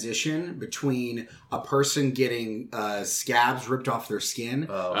transition between a person getting scabs ripped off their skin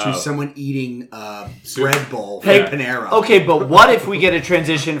to someone eating a bread bowl from Hey, Panera. Okay, but what if we get a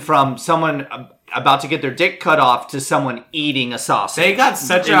transition from someone about to get their dick cut off to someone eating a sausage? They got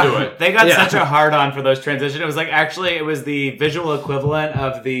such Into a it. such a hard on for those transitions. It was like actually it was the visual equivalent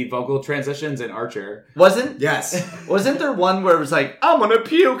of the vocal transitions in Archer. Wasn't Yes. there one where it was like, I'm gonna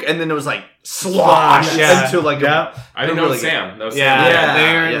puke, and then it was like slosh Yeah. into like Yeah. I didn't know really it's Sam. That was Yeah,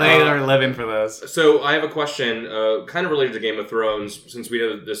 Sam. Yeah. they are living for those. So I have a question, kind of related to Game of Thrones, since we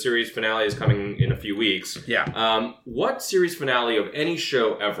know the series finale is coming in a few weeks. Yeah. What series finale of any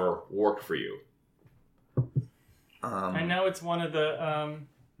show ever worked for you? I know it's one of the.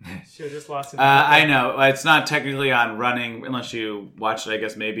 Should have just lost it. I know it's not technically on running unless you watched it. I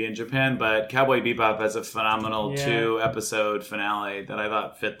guess maybe in Japan, but Cowboy Bebop has a phenomenal 2-episode finale that I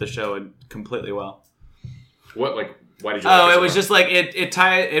thought fit the show completely well. What why did you? Like it was just like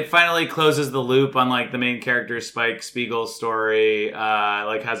it finally closes the loop on like the main character Spike Spiegel's story.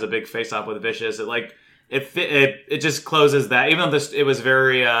 Like has a big face off with Vicious. It just closes that. Even though it was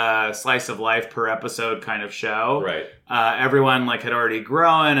very slice of life per episode kind of show. Right. Everyone like had already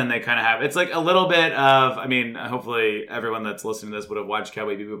grown, and they kind of have. It's like a little bit of. I mean, hopefully everyone that's listening to this would have watched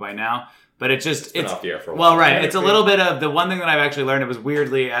Cowboy Bebop by now. But it's been off the air for a while. Well, right. It's a little bit of the one thing that I've actually learned. It was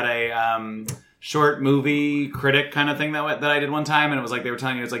weirdly at a short movie critic kind of thing that I did one time, and it was like they were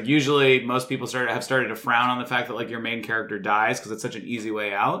telling you it's like usually most people have started to frown on the fact that like your main character dies because it's such an easy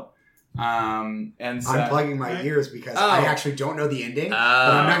way out. And so, I'm plugging my ears because I actually don't know the ending, but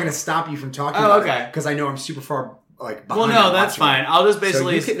I'm not going to stop you from talking about it because I know I'm super far behind. Well, no, that's fine. I'll just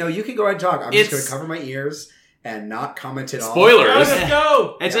basically you can go ahead and talk. I'm just going to cover my ears and not comment at all. Spoilers. Let's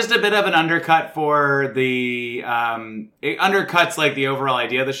go. It's just a bit of an undercut for the it undercuts like the overall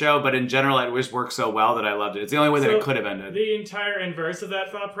idea of the show, but in general it just works so well that I loved it. It's the only way that it could have ended. The entire inverse of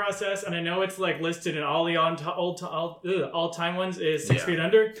that thought process, and I know it's like listed in all the all-time ones, is 6 Feet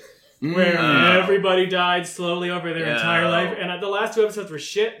Under. Where everybody died slowly over their entire life. And the last 2 episodes were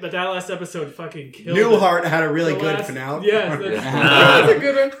shit, but that last episode fucking killed Newhart had a really good finale. Yes, that's a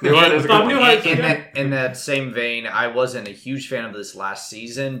good one. In that same vein, I wasn't a huge fan of this last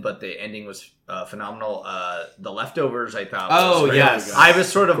season, but the ending was phenomenal. The Leftovers, I thought. Oh, yes. I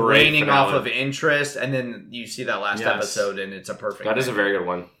was sort of Great waning finale. off of interest, and then you see that last episode, and it's a perfect. That is a very good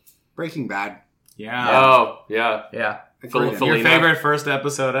one. Breaking Bad. Yeah. Oh, yeah. Yeah. Your favorite first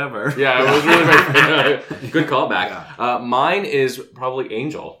episode ever. Yeah, it was really my favorite. Good callback. Yeah. Mine is probably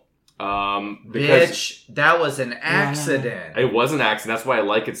Angel. Because Bitch, that was an accident. It was an accident. That's why I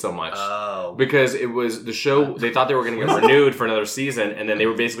like it so much. Oh. Because it was the show, they thought they were going to get renewed for another season, and then they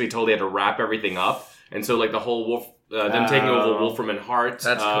were basically told they had to wrap everything up. And so, like, the whole Wolf, them taking over Wolfram and Hart.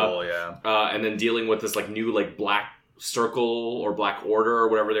 That's cool, yeah. And then dealing with this, like, new, like, Black Circle or Black Order or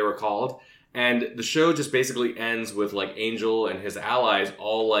whatever they were called. And the show just basically ends with like Angel and his allies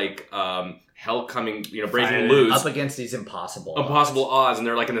all like hell coming, breaking loose up against these impossible odds, and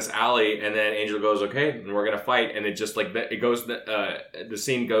they're like in this alley, and then Angel goes, "Okay, and we're gonna fight," and it just like it goes. The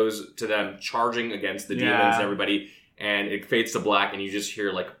scene goes to them charging against the demons and everybody, and it fades to black, and you just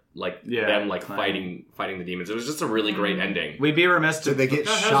hear them fighting the demons. It was just a really great ending. We'd be remiss to. Did they get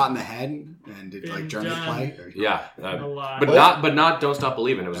shot in the head and did like Journey play? Yeah, a lot. but not Don't Stop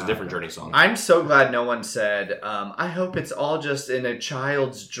Believing. It was a different Journey song. I'm so glad no one said, I hope it's all just in a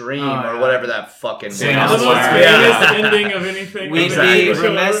child's dream or whatever that fucking was. The most greatest ending of anything. We'd be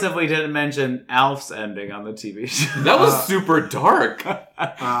remiss if we didn't mention Alf's ending on the TV show. That was super dark.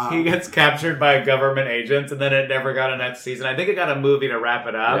 He gets captured by government agents, and then it never got a next season. I think it got a movie to wrap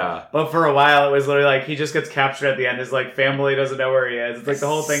it up. Yeah. But for a while, it was literally like he just gets captured at the end. His like family doesn't know where he is. It's like the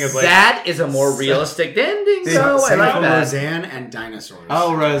whole thing is like that is a more realistic ending. So I like that. Roseanne and Dinosaurs.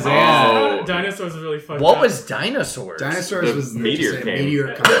 Oh, Roseanne. Dinosaurs was really fucked What up. was Dinosaurs? Dinosaurs was meteor just a came.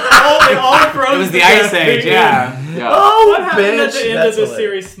 meteor coming. It all froze. It was the to Ice death. Age, yeah. Oh, What happened bitch. at the end That's of the hilarious.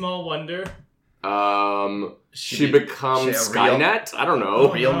 series Small Wonder? She becomes she a real- Skynet? I don't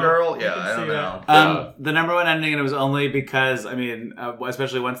know. Real girl? Yeah, I I can don't see know. that. The number one ending, and it was only because, I mean,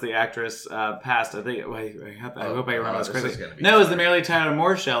 especially once the actress passed, I think, I hope I remember this this is correctly. gonna be No, it was the Mary Tyler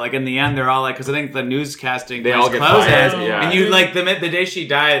Moore show. Like, in the end, they're all like, because I think the newscasting They all get closes, fired, yeah. and you, like, the day she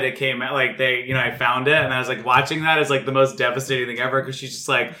died, it came out, like, I found it, and I was, like, watching that is, like, the most devastating thing ever, because she's just,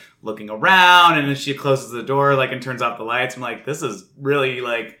 like, looking around, and then she closes the door, like, and turns off the lights. I'm like, this is really,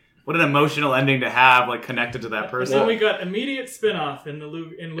 like, what an emotional ending to have, like, connected to that person. Then we got immediate spin-off in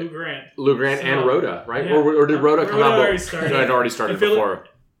Lou Grant. Lou Grant and Rhoda, right? Yeah. or did Rhoda come out? already started. No, it had already started And before.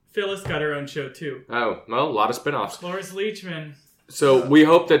 Phyllis got her own show too. Oh, well, a lot of spin-offs. Cloris Leachman. So we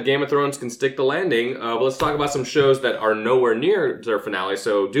hope that Game of Thrones can stick the landing. But let's talk about some shows that are nowhere near their finale.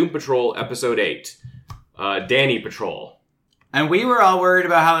 So Doom Patrol Episode 8. Danny Patrol. And we were all worried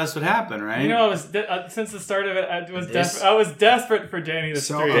about how this would happen, right? You know, I was since the start of it, I was desperate for Danny the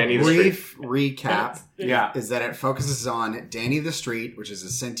So Street. Danny a the brief recap Yeah. is that it focuses on Danny the Street, which is a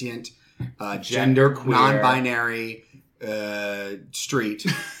sentient, Genderqueer. non-binary street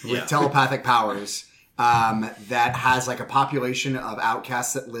with telepathic powers that has like a population of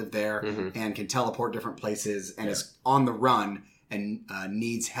outcasts that live there and can teleport different places and is on the run and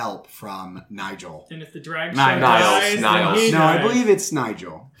needs help from Nigel. And if the drag show Niles. dies, then Niles. he No, I dies. believe it's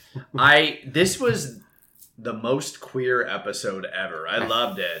Nigel. This was the most queer episode ever. I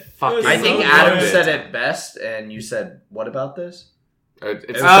loved it. Fucking I think so Adam good. said it best, and you said, "What about this?"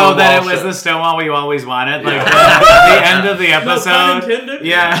 It's Oh, that it Stonewall was show. the Stonewall we always wanted. Like Yeah. the end of the No pun episode. intended.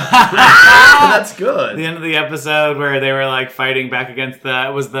 Yeah. That's good. The end of the episode where they were like fighting back against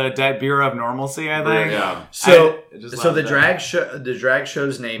the Bureau of Normalcy, I think. Yeah. So, I just so loved the it. drag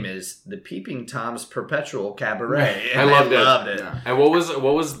show's name is the Peeping Tom's Perpetual Cabaret. I And loved it. Yeah. And what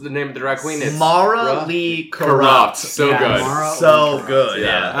was the name of the drag queen? It's Mara Lee Corrupt. Corrupt. So Yeah. good. Mara So Lee good. Corrupt.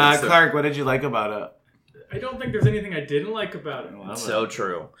 Yeah. Clark, what did you like about it? I don't think there's anything I didn't like about it. So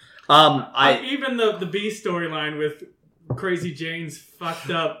true. Even the B storyline with Crazy Jane's fucked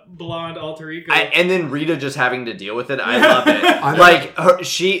up blonde alter ego. And then Rita just having to deal with it. I love it. I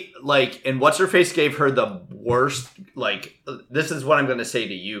Like and what's her face gave her the worst. Like, this is what I'm going to say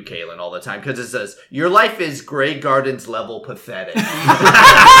to you, Kaylin, all the time, because it says your life is Grey Gardens level pathetic.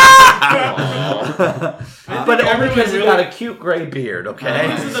 But only because you got a cute gray beard. Okay.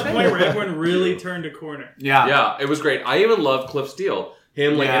 This is the point where everyone really turned a corner. Yeah. Yeah, it was great. I even loved Cliff Steele.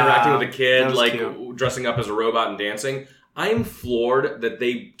 Him like Yeah, interacting with a that kid, was like cute. dressing up as a robot and dancing. I'm floored that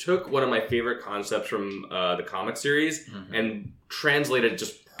they took one of my favorite concepts from the comic series and translated it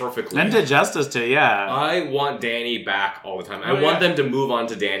just perfectly. And did justice to, yeah. I want Danny back all the time. I Oh, want yeah. them to move on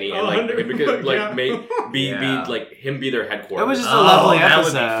to Danny and Oh, like 100%, because like yeah. be Yeah. like him be their headquarters. It was just a lovely that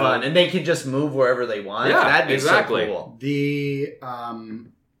episode. would be fun, and they could just move wherever they want. Yeah, That'd be exactly. so cool. The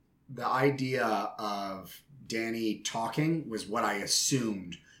idea of Danny talking was what I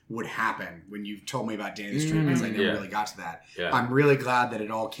assumed would happen when you told me about Danny the Street, because I never Yeah. really got to that. Yeah. I'm really glad that it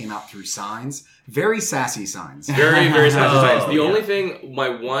all came out through signs. Very sassy signs. Very, very sassy Oh, times. The yeah. only thing, my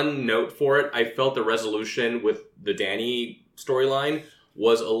one note for it, I felt the resolution with the Danny storyline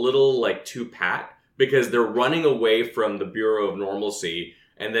was a little like too pat because they're running away from the Bureau of Normalcy,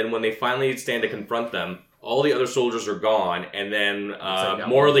 and then when they finally stand to confront them, all the other soldiers are gone, and then like,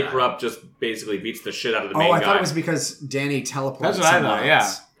 Morally yeah. Corrupt just basically beats the shit out of the Oh, main I guy. thought it was because Danny teleported That's what I somewhere thought, yeah.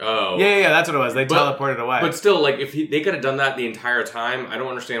 else. Oh. Yeah, that's what it was. They But- teleported away. But still, like, if they could have done that the entire time, I don't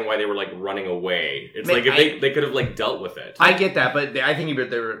understand why they were, like, running away. It's Man, like, if they could have, like, dealt with it. I get that, but I think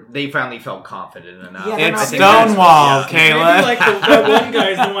they finally felt confident enough. Yeah, it's I think Stonewall, Maybe Kayla. like the one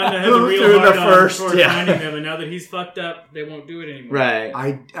guy's the one that had the Who real threw hard the on first, before yeah. finding them, and now that he's fucked up, they won't do it anymore.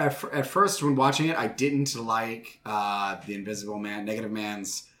 Right. At first, when watching it, I didn't like the Invisible Man, Negative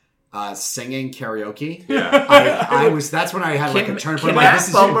Man's singing karaoke. Yeah. I was. That's when I had like a turn point. Can Like, Matt this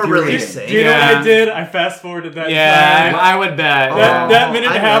is Bomer really infuriating. sing? Do you know what Yeah. I did? I fast forwarded that. Yeah, entire- I would bet. that minute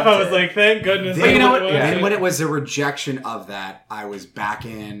and I a half, I loved was it. like, thank goodness. Then, I you know what? watched Yeah. it. then when it was a rejection of that, I was back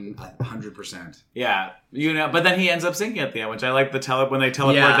in 100%. Yeah, but then he ends up singing at the end, which I like when they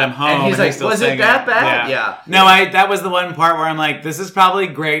teleport Yeah. them home. And he's like, still "Was it singing that bad?" Yeah. No, that was the one part where I'm like, this is probably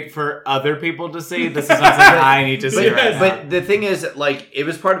great for other people to see. This is not something I need to see But- right now. But the thing is, like, it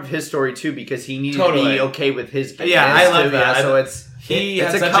was part of his story too because he needed to Totally. be okay with his kids. Yeah, I love too, that. Yeah, so it's He it's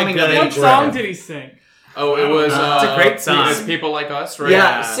had a such a coming good- of What age. song right? did he sing? Oh, it was... It's a great song. It's People Like Us, right?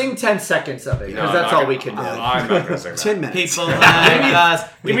 Yeah, Yeah. sing 10 seconds of it because No, that's I'm all not we gonna- can do. I'm not going to sing that. 10 minutes. People like us,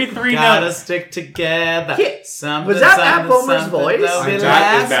 Give me we 3 gotta notes. stick together. Yeah. Something, Was that Matt something, Bomer's something voice? that we That is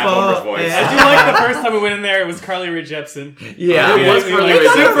last Matt Bomer's for. voice. I do like the first time we went in there, it was Carly Rae Jepsen. Yeah, It was Like, Carly Rae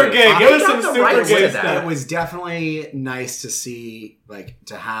super Jepsen. gay. I Give us got some the super rights gay to stuff. that. It was definitely nice to see, like,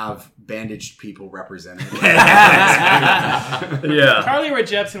 to have bandaged people represented. yeah. Carly Rae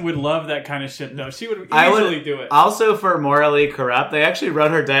Jepsen would love that kind of shit, though. She would I would- easily do it. Also, for Morally Corrupt, they actually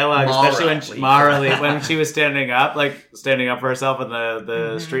wrote her dialogue, especially when she was standing up for herself in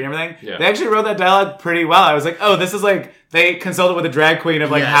the street and everything. Yeah. They actually wrote that dialogue pretty well. I was like, oh, this is like they consulted with a drag queen of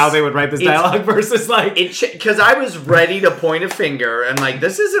like Yes. how they would write this It's- dialogue versus like. Because I was ready to point a finger and like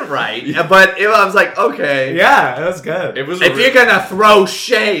this isn't right, but I was like, okay, Yeah, that was good. It was if you're gonna throw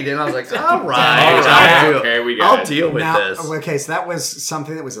shade, and I was like, all right, All right, I'll, okay, we get I'll it. deal with Now, this. okay, so that was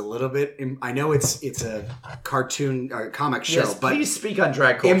something that was a little bit. I know it's a cartoon comic show, Yes, but please speak on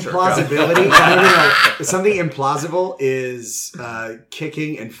drag culture. implausibility. no. Something implausible is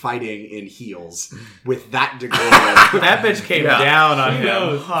kicking and fighting in heels with that degree. That bitch came Yeah. down on She him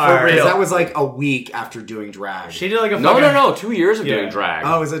knows. hard. For real. That was like a week after doing drag. She did like a No, fucking, 2 years of Yeah. doing drag.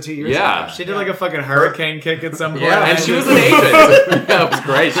 Oh, was that 2 years Yeah. ago? She did like a fucking hurricane kick at some point. Yeah, And she was an Asian. Yeah, it was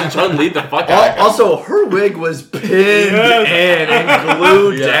great. She Chun-Li'd the fuck out of him. Also, her wig was pinned in and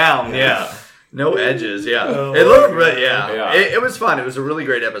glued down. Yeah. No edges, yeah. It looked really, Yeah. It was fun. It was a really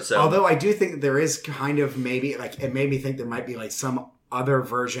great episode. Although I do think that there is kind of maybe like it made me think there might be like some other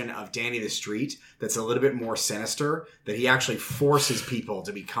version of Danny the Street that's a little bit more sinister, that he actually forces people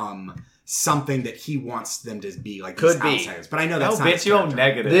to become something that he wants them to be, like Could these be. outsiders. But I know that's Don't not bitch his you on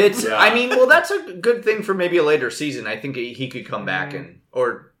character. negative. I mean, well, that's a good thing for maybe a later season. I think he could come back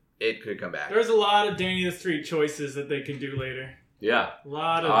or it could come back. There's a lot of Danny the Street choices that they can do later. Yeah. A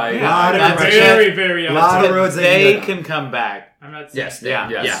lot of Lot of that's very, very A lot of outside. roads They can can come back. I'm not saying. Yes, Yeah.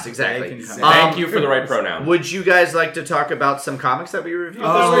 Yes. exactly. They can come Thank you for the right pronoun. Would you guys like to talk about some comics that we reviewed? I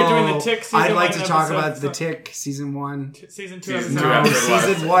thought we were doing the Tick season I'd like one to talk episode. about the Tick season 1. Season 2, Season episode two, No,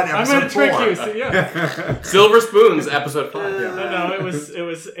 episode season 1, I'm episode going to 4. trick you. So, yeah. Silver Spoons, episode 5. No, it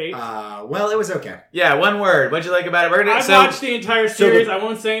was 8. Well, it was okay. Yeah, one word. What'd you like about it? We're gonna I've watched the entire series. I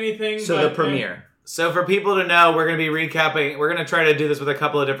won't say anything. So but, the premiere. So for people to know, we're going to be recapping. We're going to try to do this with a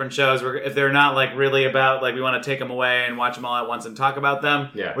couple of different shows. If they're not like really about like we want to take them away and watch them all at once and talk about them.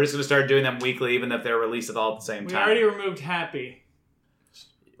 Yeah. We're just going to start doing them weekly, even if they're released all at the same we time. already removed Happy.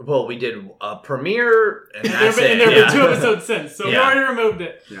 Well, we did a premiere, and And that's there it. have been Yeah. 2 episodes since, so we Yeah. already removed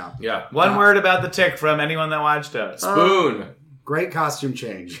it. Yeah. Yeah. One word about the Tick from anyone that watched it. Spoon. Great costume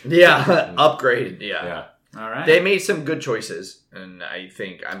change. Yeah, upgraded. Yeah. Yeah. All right. They made some good choices, and I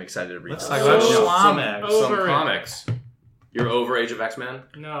think I'm excited to read Let's them. talk about So- Schlamek. Some Over it. comics. You're over Age of X-Men?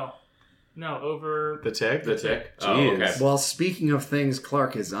 No, over. The Tick. The Tick? Oh, Jeez. okay. Well, speaking of things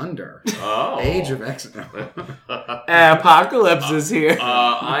Clark is under, Oh. Age of X. Apocalypse is here.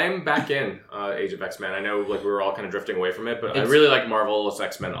 I'm back in Age of X-Men. I know like we were all kind of drifting away from it, but I really like Marvel's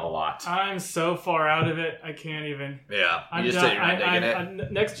X-Men a lot. I'm so far out of it, I can't even. Yeah, I'm you just done. said you're not digging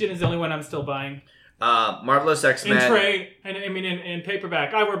it. Next Gen is the only one I'm still buying. Marvelous In X-Men. trade, and I mean in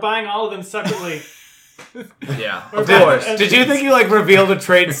paperback. We're buying all of them separately. Yeah, Or of course. and- Did you think you like revealed a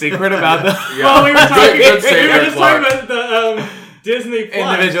trade secret about the Yeah. Well, we were talking. Good save we were there, just Clark. talking about the Disney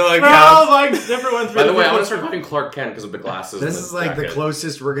Plus. Individual We're accounts. all buying different ones. For By the way, I want to different- start calling Clark Kent because of the glasses. This and is like the jacket.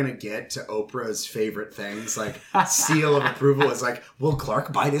 closest we're gonna get to Oprah's favorite things, like seal of approval. Is like, will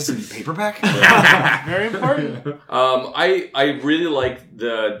Clark buy this in paperback? Very important. I really like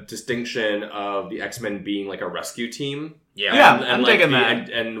the distinction of the X-Men being like a rescue team. Yeah, And I'm like digging the, that.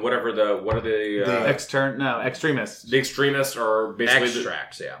 And what are the extremists. the extremists are basically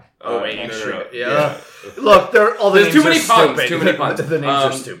Extracts, yeah. No, extra. no. Yeah. Look, they're all the There's names too many are puns. stupid. Too many puns. The names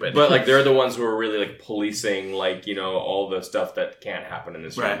are stupid. But like they're the ones who are really like policing like all the stuff that can't happen in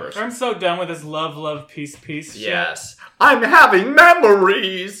this Right. universe. I'm so done with this love, peace shit. yes, I'm having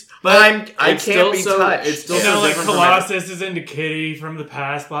memories, but I it's can't still be so- touched. it's still You know, so like different from Colossus is into Kitty from the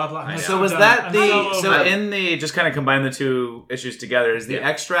past, blah blah. I'm So was done. that I'm the so over it. in the just kind of combine the two issues together? Is the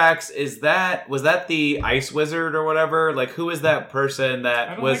extracts? Was that the Ice Wizard or whatever? Like who is that person I that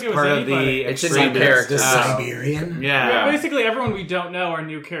don't was think it was part of anybody. the It's a new extremists? character. The Siberian. Yeah. Basically, everyone we don't know are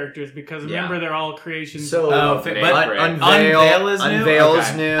new characters because remember they're all creations. So, Oh, Nate but Gray. Unveil is new? Unveil is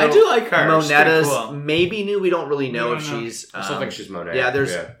Okay. new. I do like her. She's pretty Monetta's cool. maybe new. We don't really know We if don't know. she's. I still think she's Monet. Yeah,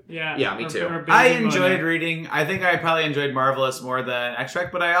 there's. yeah, me or- too. or Baby I enjoyed Monet. reading. I think I probably enjoyed Marvelous more than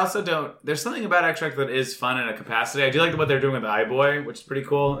Extract, but I also don't. There's something about Extract that is fun in a capacity. I do like what they're doing with the Eye Boy, which is pretty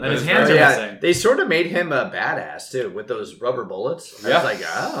cool. And his is hands Oh, are yeah, missing. they sort of made him a badass too with those rubber bullets. I Yeah. was like,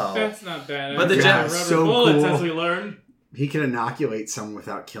 oh, That's not bad. But the It's gen- rubber so bullets, cool. as we learned. He can inoculate someone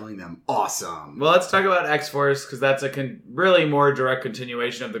without killing them. Awesome. Well, let's talk about X-Force because that's a really more direct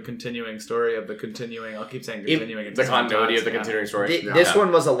continuation of the continuing story of the continuing. I'll keep saying continuing. The continuity of the Yeah. continuing story. This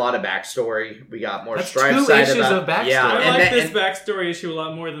one was a lot of backstory. We got more That's Strife 2 side issues about of backstory. Yeah, I and like then, this backstory issue a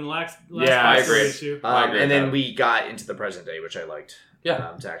lot more than last Yeah, I backstory agree. issue. I agree with and then that. we got into the present day, which I liked.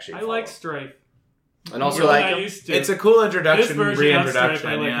 Yeah. To actually. I follow. like Strife. And also, You like I him? used to. It's a cool introduction, This version of reintroduction.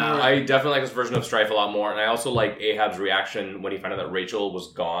 Strife I like yeah. more. I definitely like this version of Strife a lot more, and I also like Ahab's reaction when he found out that Rachel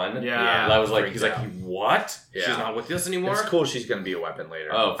was gone. Yeah. And I was like, freaked he's like, out. what? Yeah. She's not with us anymore. It's cool. She's going to be a weapon later.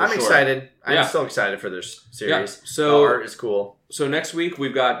 Oh, for I'm sure. excited. I'm Yeah. still excited for this series. Yeah. The So, art is cool. so next week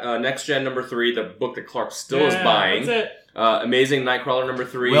we've got Next Gen number 3, the book that Clark still is Yeah, buying. That's it. Amazing Nightcrawler number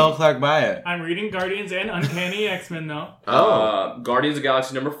 3. Will Clark buy it? I'm reading Guardians and Uncanny X-Men though. Guardians of the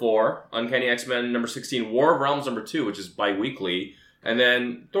Galaxy number 4, Uncanny X-Men number 16, War of Realms number 2, which is bi-weekly, and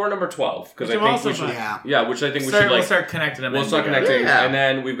then Thor number 12, because Which I I'm think also we should. buying. Yeah. Which I think we We'll should like. start connecting them. We'll in start together. connecting, Yeah. and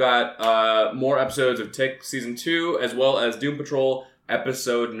then we've got more episodes of Tick season 2, as well as Doom Patrol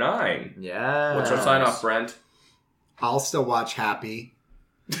episode 9. Yeah. What's our sign off, Brent? I'll still watch Happy.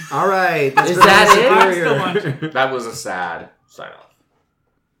 All right. Is that it? I'm still watching. That was a sad sign off.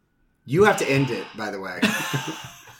 You have to end it, by the way.